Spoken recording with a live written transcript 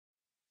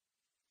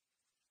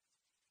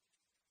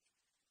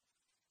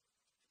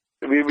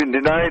we've been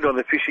denied on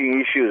the fishing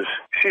issues.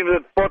 See,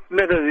 the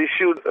Portnet has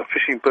issued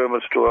fishing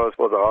permits to us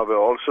for the harbour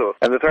also,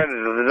 and they're trying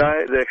to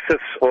deny the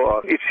access for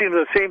us. It seems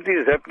the same thing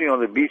is happening on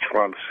the beach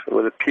fronts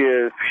with the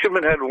piers.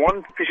 Fishermen had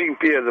one fishing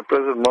pier at the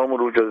present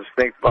moment, which was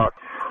Snake Park.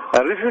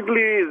 And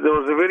recently, there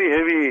was a very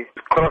heavy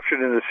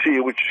corruption in the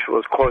sea, which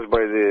was caused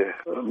by the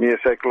near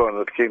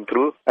cyclone that came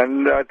through.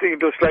 And I think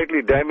it was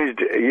slightly damaged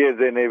here,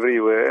 then,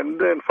 everywhere.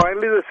 And then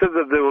finally, they said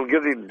that they will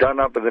get it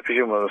done up and the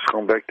fishermen will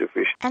come back to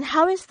fish. And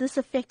how has this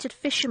affected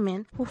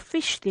fishermen who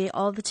fish there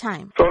all the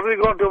time? It's already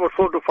gone to about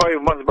 4 to 5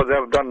 months, but they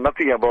have done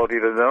nothing about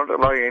it, and they're not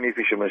allowing any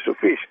fishermen to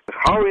fish.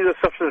 How is a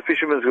subsistence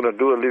fisherman going to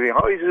do a living?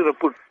 How is he going to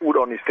put food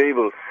on his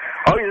table?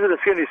 How is he going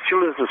to send his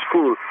children to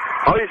school?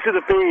 How is he going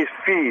to pay his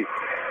fee?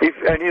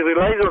 And he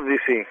relies on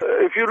this thing.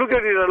 If you look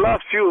at it in the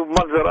last few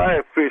months that I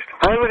have fished,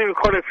 I haven't even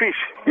caught a fish.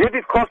 Yet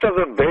it costs us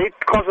on bait,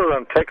 it costs us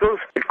on tackles,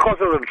 it costs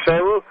us on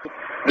travel.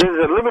 There's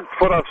a limit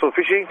for us for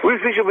fishing.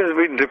 We fishermen have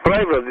been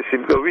deprived of this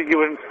thing because we're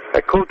given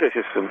a quota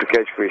system to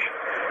catch fish.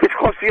 It's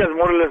costing us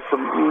more or less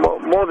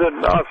more than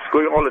us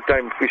going all the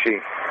time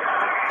fishing.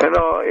 You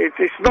know,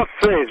 it's not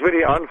fair. It's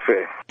very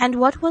unfair. And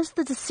what was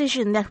the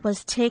decision that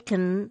was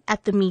taken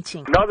at the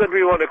meeting? Now that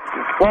we want to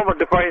form a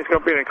defiance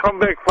campaign and come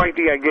back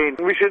fighting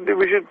again, we should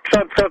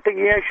start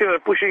taking action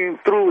and pushing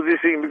through this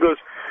thing, because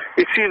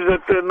it seems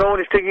that no one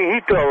is taking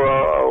heed to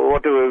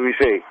whatever we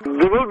say.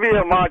 There will be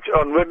a march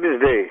on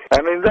Wednesday,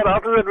 and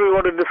after that we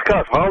want to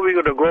discuss how we're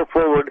going to go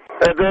forward.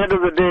 At the end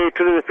of the day,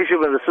 today the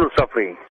fishermen are still suffering.